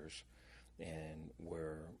pressures, and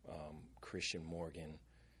where Christian Morgan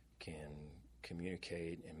can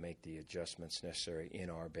communicate and make the adjustments necessary in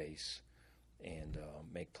our base and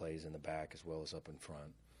make plays in the back as well as up in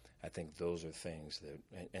front. I think those are things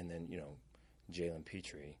that, and then, Jalen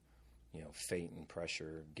Petrie, feinting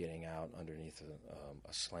pressure, getting out underneath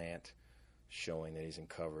a slant, showing that he's in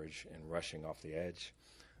coverage and rushing off the edge.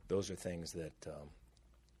 Those are things that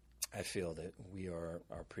I feel that we are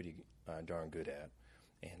pretty darn good at.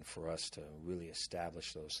 And for us to really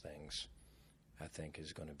establish those things, I think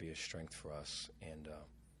is going to be a strength for us, and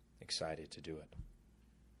excited to do it.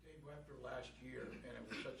 Dave, after last year, and it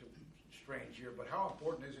was such a strange year, but how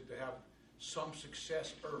important is it to have some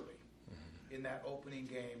success early in that opening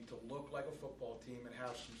game, to look like a football team and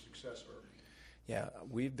have some success early? Yeah,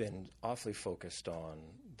 we've been awfully focused on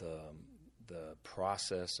the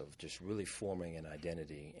process of just really forming an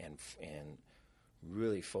identity and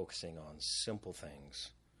really focusing on simple things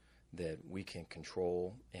that we can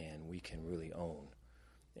control and we can really own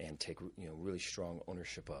and take really strong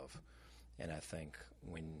ownership of. And I think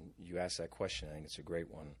when you ask that question, I think it's a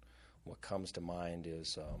great one. What comes to mind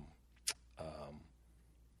is,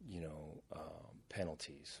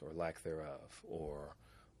 penalties or lack thereof, or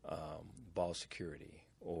ball security,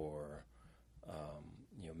 or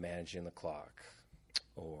managing the clock,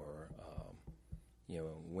 or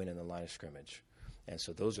winning the line of scrimmage. And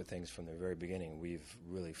so those are things from the very beginning we've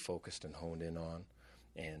really focused and honed in on.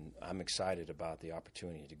 And I'm excited about the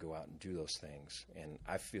opportunity to go out and do those things. And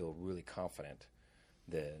I feel really confident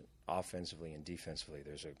that offensively and defensively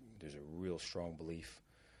there's a real strong belief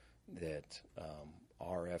that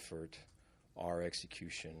our effort, our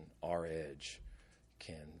execution, our edge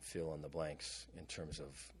can fill in the blanks in terms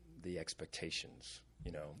of the expectations,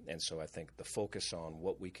 And so I think the focus on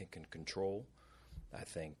what we can control, I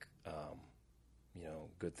think,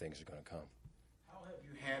 good things are going to come. How have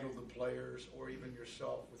you handled the players or even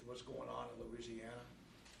yourself with what's going on in Louisiana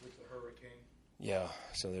with the hurricane? Yeah,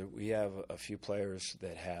 so we have a few players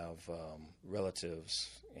that have relatives,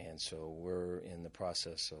 and so we're in the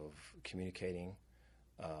process of communicating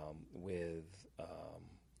with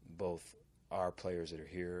both our players that are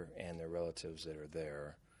here and their relatives that are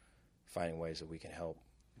there, finding ways that we can help.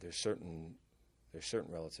 There's certain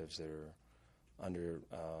relatives that are under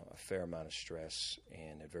a fair amount of stress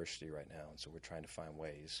and adversity right now, and so we're trying to find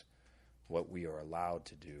ways. What we are allowed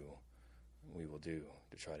to do, we will do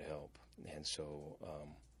to try to help. And so,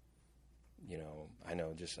 I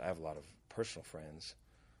know I have a lot of personal friends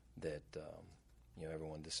that,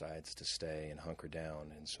 everyone decides to stay and hunker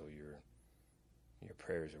down, and so your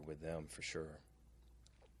prayers are with them for sure.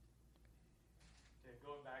 Yeah,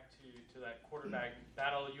 going back to that quarterback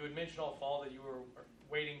battle, you had mentioned all fall that you were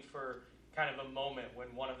waiting for kind of a moment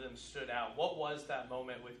when one of them stood out. What was that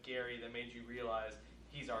moment with Gary that made you realize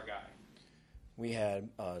he's our guy? We had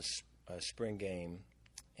a spring game,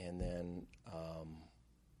 and then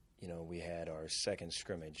we had our second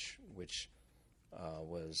scrimmage, which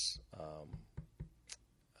was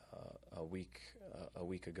a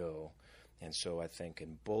week ago. And so I think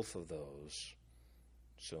in both of those,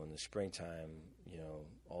 so in the springtime,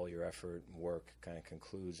 all your effort and work kind of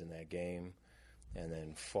concludes in that game, and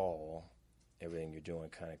then fall, everything you're doing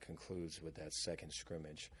kind of concludes with that second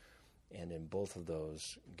scrimmage. And in both of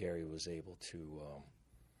those, Gary was able to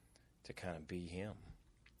kind of be him,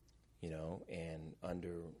 and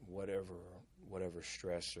under whatever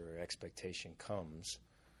stress or expectation comes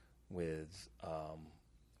with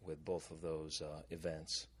both of those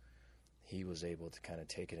events, he was able to kind of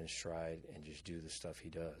take it in stride and just do the stuff he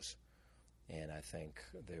does. And I think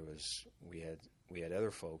we had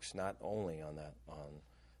other folks not only on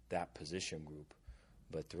that position group,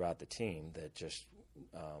 but throughout the team that just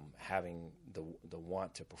having the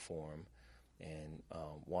want to perform and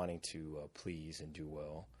wanting to please and do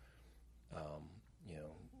well,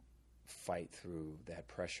 fight through that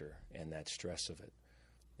pressure and that stress of it.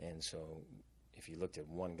 And so if you looked at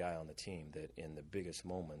one guy on the team that in the biggest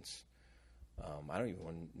moments, I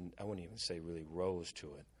wouldn't even say really rose to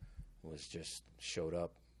it, was just showed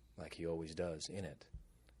up like he always does in it,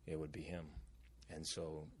 it would be him. And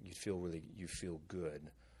so you feel good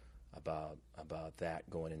about that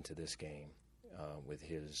going into this game with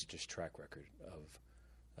his just track record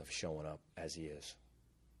of showing up as he is.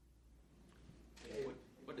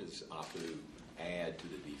 What does Apu add to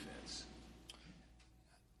the defense?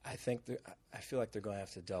 I feel like they're going to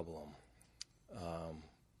have to double him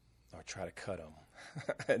or try to cut him.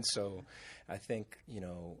 And so I think,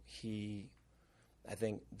 I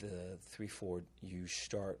think the 3-4, you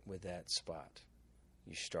start with that spot.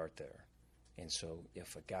 You start there. And so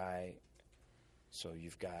if a guy,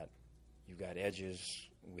 you've got edges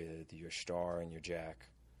with your star and your jack,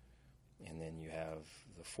 and then you have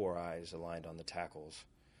the four eyes aligned on the tackles,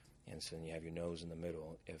 and so then you have your nose in the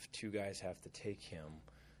middle. If two guys have to take him,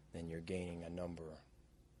 then you're gaining a number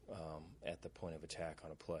at the point of attack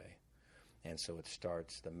on a play. And so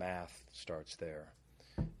the math starts there.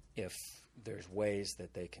 If there's ways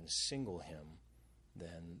that they can single him,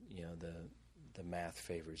 then, the math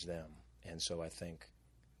favors them. And so I think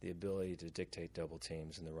the ability to dictate double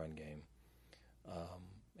teams in the run game,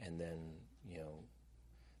 and then,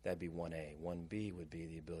 that'd be 1A. 1B would be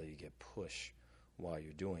the ability to get push while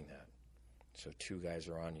you're doing that. So two guys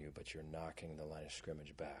are on you, but you're knocking the line of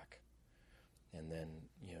scrimmage back. And then,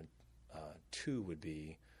 2 would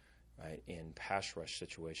be, right, in pass rush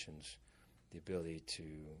situations, the ability to,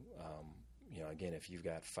 again, if you've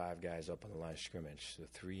got 5 guys up on the line of scrimmage, so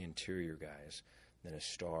 3 interior guys, then a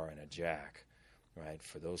star and a jack, right,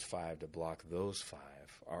 for those 5 to block those 5,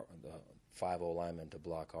 the 5 O-linemen to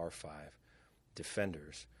block our 5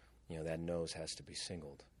 defenders, that nose has to be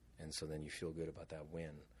singled. And so then you feel good about that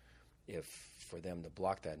win. if for them to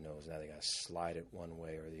block that nose, now they got to slide it one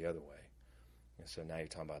way or the other way. And so now you're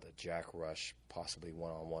talking about the jack rush, possibly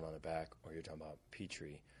one-on-one on the back, or you're talking about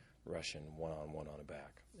Petrie rushing one-on-one on the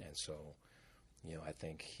back. And so, I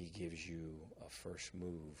think he gives you a first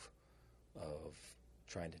move of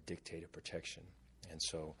trying to dictate a protection. And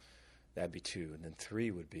so that'd be 2. And then 3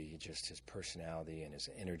 would be just his personality and his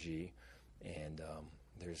energy. And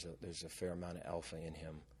there's a fair amount of alpha in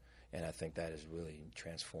him. And I think that has really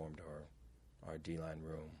transformed our D-line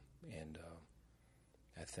room. And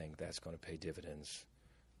I think that's going to pay dividends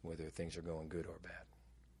whether things are going good or bad.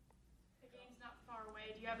 The game's not far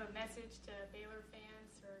away. Do you have a message to Baylor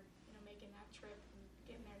fans for making that trip and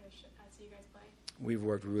getting there to see you guys play? We've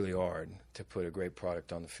worked really hard to put a great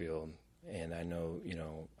product on the field, and I know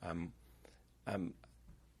I'm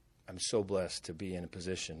so blessed to be in a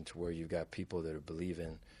position to where you've got people that are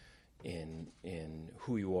believing in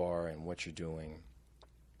who you are and what you're doing,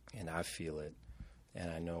 and I feel it,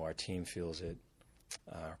 and I know our team feels it.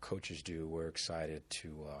 Our coaches do. We're excited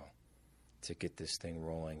to get this thing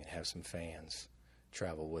rolling and have some fans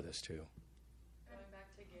travel with us too. Going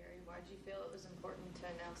back to Gary, why did you feel it was important to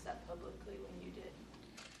announce that publicly when you did?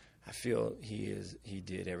 I feel he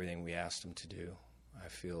did everything we asked him to do. I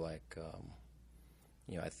feel like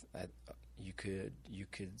you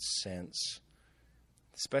could sense,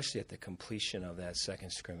 especially at the completion of that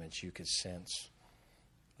second scrimmage, you could sense,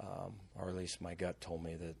 or at least my gut told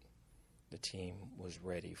me that the team was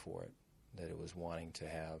ready for it, that it was wanting to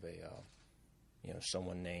have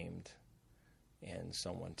someone named and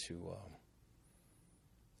someone to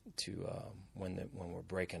when we're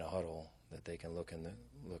breaking a huddle, that they can look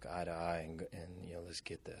eye to eye and let's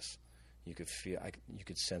get this. You could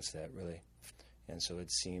sense that really, and so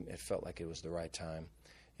it felt like it was the right time.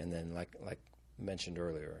 And then like mentioned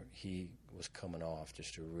earlier, he was coming off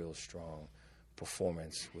just a real strong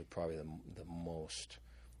performance with probably the most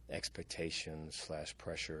expectations /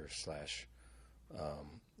 pressure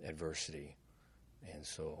 / adversity, and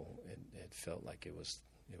so it felt like it was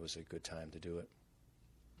a good time to do it.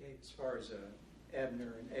 Dave, as far as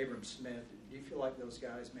Ebner and Abram Smith, do you feel like those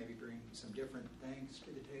guys maybe bring some different things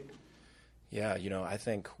to the table? Yeah, I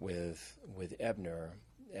think with Ebner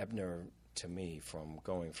to me, from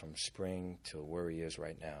going from spring to where he is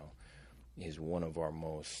right now, is one of our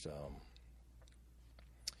most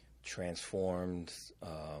transformed,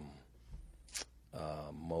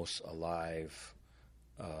 most alive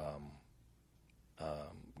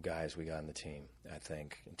guys we got on the team. I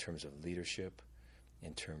think in terms of leadership,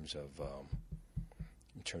 in terms of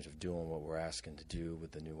doing what we're asking to do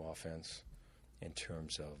with the new offense, in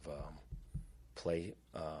terms of play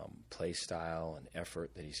style and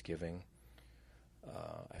effort that he's giving.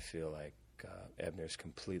 I feel like Ebner's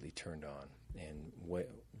completely turned on, and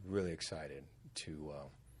really excited to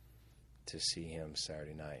see him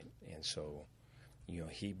Saturday night. And so,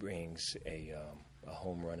 he brings a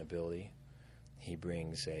home run ability. He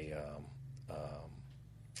brings an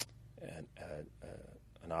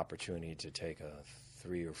opportunity to take a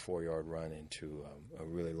 3 or 4 yard run into a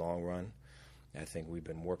really long run. I think we've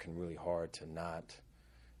been working really hard to not,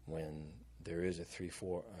 when there is a 3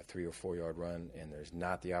 or 4 yard run and there's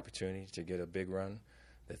not the opportunity to get a big run,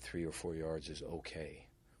 that 3 or 4 yards is okay,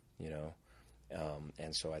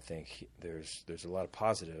 and so I think there's a lot of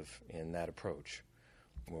positive in that approach.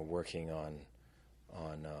 We're working on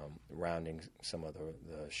rounding some of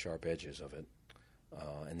the sharp edges of it,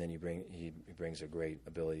 and then he brings a great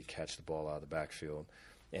ability to catch the ball out of the backfield,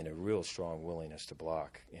 and a real strong willingness to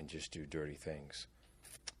block and just do dirty things.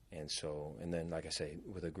 And so, and then, like I say,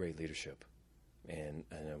 with a great leadership and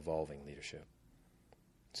an evolving leadership.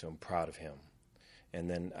 So I'm proud of him. And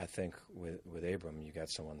then I think with Abram, you got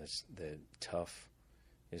someone that tough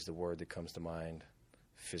is the word that comes to mind,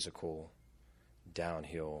 physical,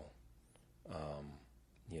 downhill.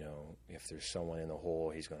 If there's someone in the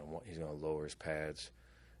hole, he's gonna lower his pads.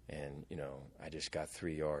 And I just got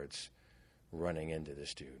 3 yards running into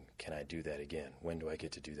this dude. Can I do that again? When do I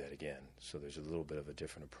get to do that again? So there's a little bit of a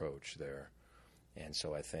different approach there. And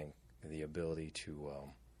so I think the ability to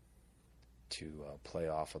play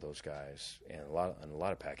off of those guys, and a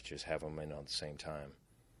lot of packages have them in at the same time.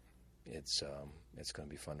 It's going to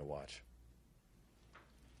be fun to watch.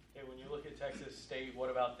 Okay, when you look at Texas State, what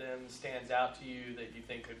about them stands out to you that you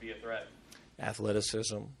think could be a threat?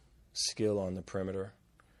 Athleticism, skill on the perimeter.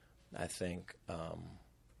 I think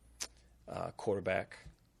quarterback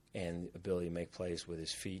and ability to make plays with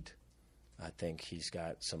his feet. I think he's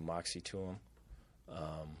got some moxie to him.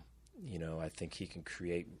 I think he can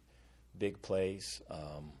create big plays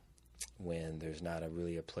when there's not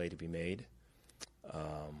really a play to be made.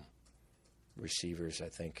 Receivers, I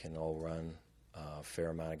think, can all run. A fair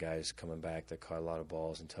amount of guys coming back that caught a lot of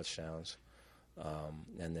balls and touchdowns.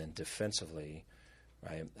 And then defensively,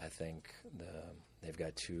 right, I think they've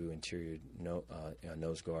got 2 interior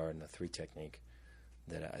nose guard and a 3 technique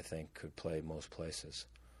that I think could play most places.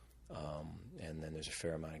 And then there's a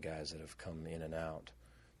fair amount of guys that have come in and out.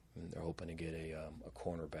 And they're hoping to get a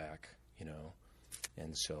cornerback,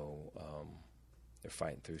 and so they're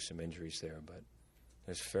fighting through some injuries there. But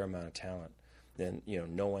there's a fair amount of talent. Then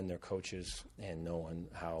knowing their coaches and knowing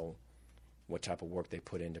what type of work they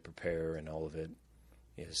put in to prepare and all of it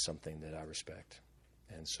is something that I respect.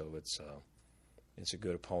 And so it's a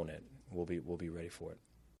good opponent. We'll be ready for it.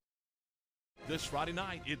 This Friday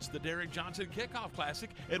night, it's the Derek Johnson Kickoff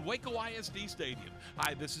Classic at Waco ISD Stadium.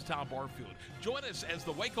 Hi, this is Tom Barfield. Join us as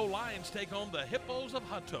the Waco Lions take on the Hippos of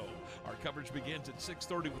Hutto. Our coverage begins at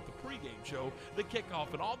 6:30 with the pregame show, the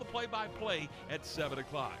kickoff, and all the play-by-play at 7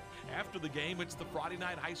 o'clock. After the game, it's the Friday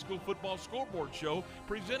night high school football scoreboard show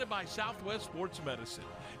presented by Southwest Sports Medicine.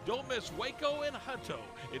 Don't miss Waco and Hutto.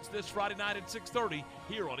 It's this Friday night at 6:30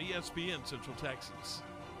 here on ESPN Central Texas.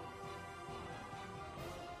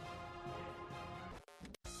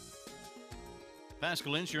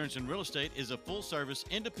 Paschal Insurance and Real Estate is a full-service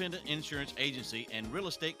independent insurance agency and real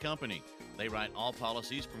estate company. They write all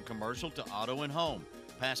policies from commercial to auto and home.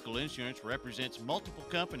 Paschal Insurance represents multiple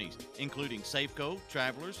companies, including Safeco,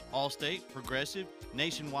 Travelers, Allstate, Progressive,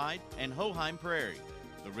 Nationwide, and Hoheim Prairie.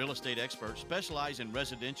 The real estate experts specialize in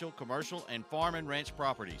residential, commercial, and farm and ranch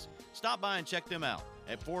properties. Stop by and check them out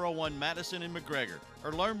at 401 Madison and McGregor,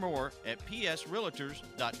 or learn more at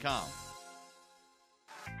psrealtors.com.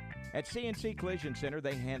 At CNC Collision Center,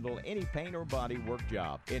 they handle any paint or body work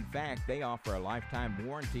job. In fact, they offer a lifetime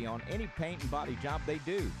warranty on any paint and body job they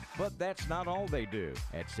do. But that's not all they do.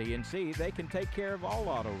 At CNC, they can take care of all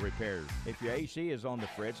auto repairs. If your AC is on the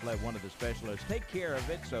fritz, let one of the specialists take care of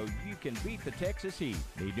it so you can beat the Texas heat.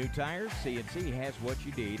 Need new tires? CNC has what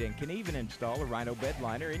you need and can even install a Rhino bed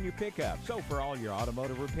liner in your pickup. So for all your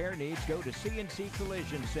automotive repair needs, go to CNC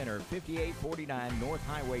Collision Center, 5849 North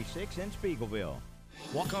Highway 6 in Spiegelville.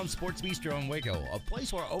 Walk On Sports Bistro in Waco, a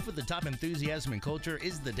place where over-the-top enthusiasm and culture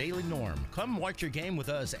is the daily norm. Come watch your game with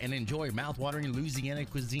us and enjoy mouth-watering Louisiana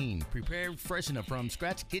cuisine, prepared fresh in a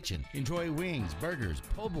from-scratch kitchen. Enjoy wings, burgers,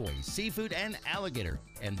 po' boys, seafood, and alligator.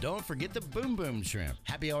 And don't forget the Boom Boom Shrimp.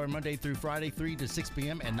 Happy hour Monday through Friday, 3 to 6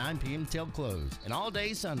 p.m. and 9 p.m. till close. And all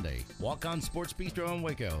day Sunday. Walk On Sports Bistro in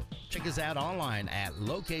Waco. Check us out online at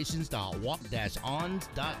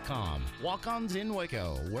locations.walk-ons.com. Walk-Ons in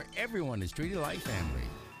Waco, where everyone is treated like family.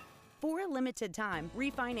 For a limited time,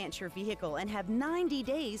 refinance your vehicle and have 90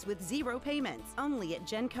 days with zero payments. Only at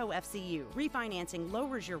Genco FCU. Refinancing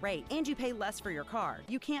lowers your rate and you pay less for your car.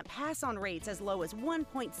 You can't pass on rates as low as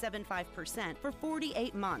 1.75% for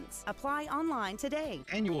 48 months. Apply online today.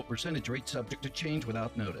 Annual percentage rate subject to change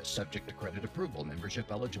without notice. Subject to credit approval,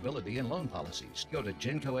 membership eligibility, and loan policies. Go to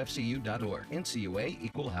GencoFCU.org. NCUA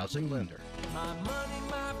Equal Housing Lender. My money,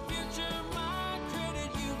 my future, my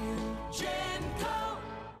credit union. Genco.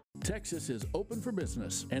 Texas is open for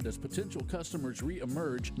business, and as potential customers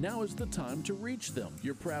re-emerge, now is the time to reach them.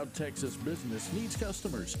 Your proud Texas business needs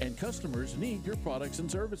customers, and customers need your products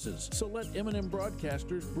and services. So let M&M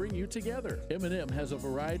Broadcasters bring you together. M&M has a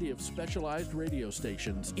variety of specialized radio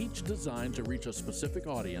stations, each designed to reach a specific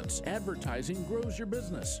audience. Advertising grows your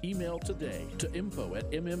business. Email today to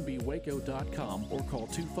info@mmbwaco.com or call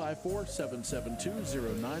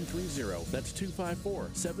 254-772-0930. That's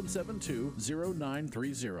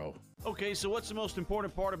 254-772-0930. Okay, so what's the most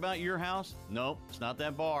important part about your house? Nope, it's not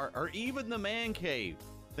that bar or even the man cave.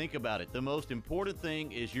 Think about it. The most important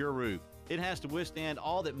thing is your roof. It has to withstand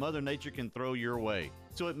all that Mother Nature can throw your way.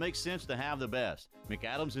 So it makes sense to have the best.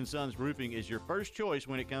 McAdams & Sons Roofing is your first choice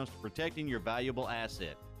when it comes to protecting your valuable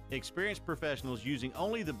asset. Experienced professionals using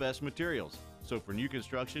only the best materials. So for new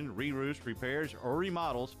construction, re-roofs, repairs, or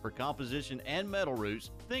remodels for composition and metal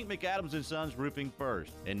roofs, think McAdams & Sons Roofing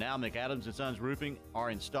first. And now McAdams & Sons Roofing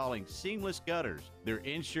are installing seamless gutters. They're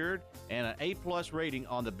insured and an A+ rating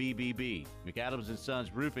on the BBB. McAdams &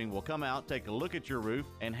 Sons Roofing will come out, take a look at your roof,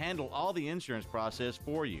 and handle all the insurance process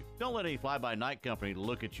for you. Don't let any fly-by-night company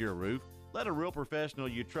look at your roof. Let a real professional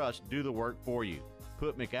you trust do the work for you.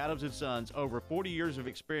 Put McAdams & Sons over 40 years of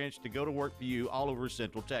experience to go to work for you all over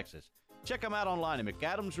Central Texas. Check them out online at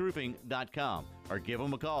McAdamsRoofing.com or give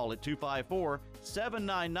them a call at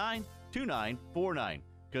 254-799-2949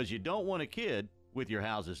 because you don't want a kid with your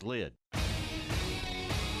house's lid.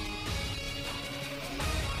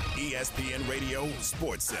 ESPN Radio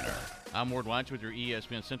Sports Center. I'm Ward Weitz with your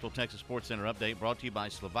ESPN Central Texas Sports Center update, brought to you by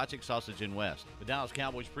Slovacek Sausage in West. The Dallas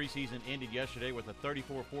Cowboys preseason ended yesterday with a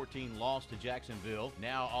 34-14 loss to Jacksonville.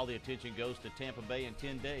 Now all the attention goes to Tampa Bay in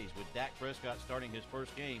 10 days, with Dak Prescott starting his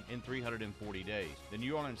first game in 340 days. The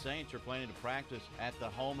New Orleans Saints are planning to practice at the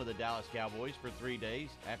home of the Dallas Cowboys for 3 days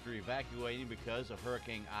after evacuating because of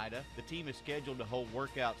Hurricane Ida. The team is scheduled to hold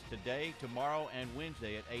workouts today, tomorrow, and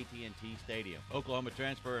Wednesday at AT&T Stadium. Oklahoma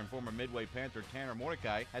transfer and former Midway Panther Tanner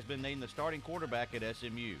Mordecai has been named the starting quarterback at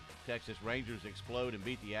SMU. Texas Rangers explode and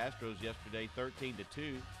beat the Astros yesterday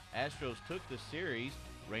 13-2. Astros took the series.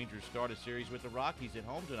 Rangers start a series with the Rockies at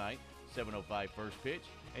home tonight, 7:05 first pitch,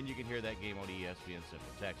 and you can hear that game on ESPN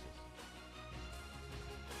Central Texas.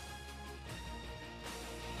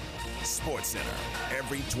 Sports Center,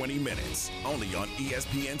 every 20 minutes, only on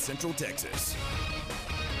ESPN Central Texas.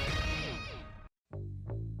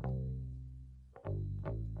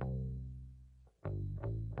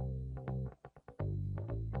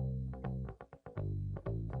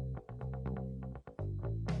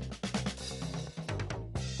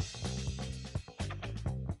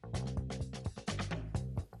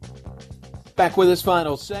 Back with this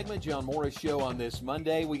final segment, John Morris Show on this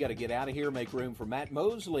Monday. We got to get out of here, make room for Matt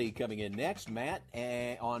Mosley coming in next. Matt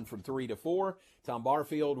on from 3 to 4. Tom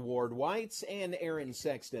Barfield, Ward Weitz, and Aaron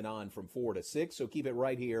Sexton on from 4 to 6. So keep it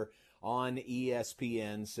right here on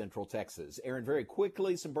ESPN Central Texas. Aaron, very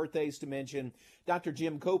quickly, some birthdays to mention. Dr.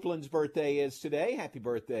 Jim Copeland's birthday is today. Happy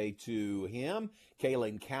birthday to him.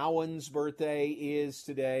 Kaylin Cowan's birthday is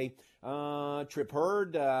today. Trip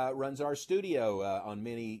Hurd runs our studio on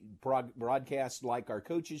many broadcasts like our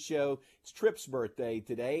coaches show. It's Trip's birthday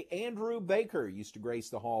today. Andrew Baker used to grace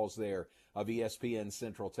the halls there of ESPN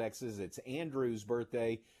Central Texas. It's Andrew's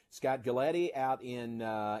birthday. Scott Galletti out in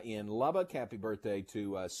Lubbock. Happy birthday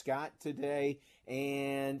to Scott today.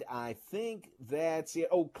 And I think that's it.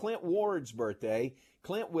 Oh, Clint Ward's birthday.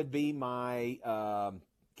 Clint would be my, I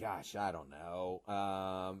don't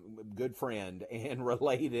know, good friend and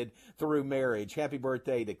related through marriage. Happy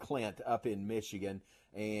birthday to Clint up in Michigan.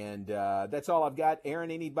 And that's all I've got.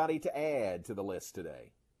 Aaron, anybody to add to the list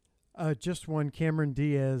today? Just one. Cameron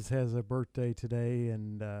Diaz has a birthday today,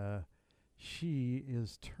 and she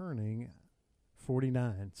is turning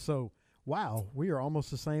 49. So, wow, we are almost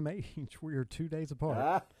the same age. We are 2 days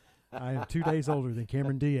apart. I am 2 days older than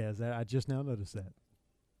Cameron Diaz. I just now noticed that.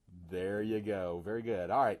 There you go. Very good.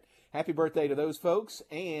 All right. Happy birthday to those folks.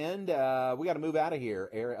 And we got to move out of here.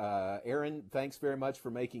 Aaron, thanks very much for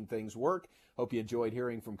making things work. Hope you enjoyed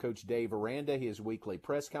hearing from Coach Dave Aranda, his weekly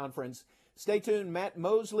press conference. Stay tuned. Matt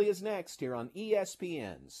Mosley is next here on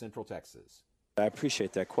ESPN Central Texas. I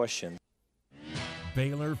appreciate that question.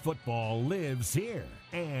 Baylor football lives here,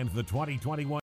 and the 2021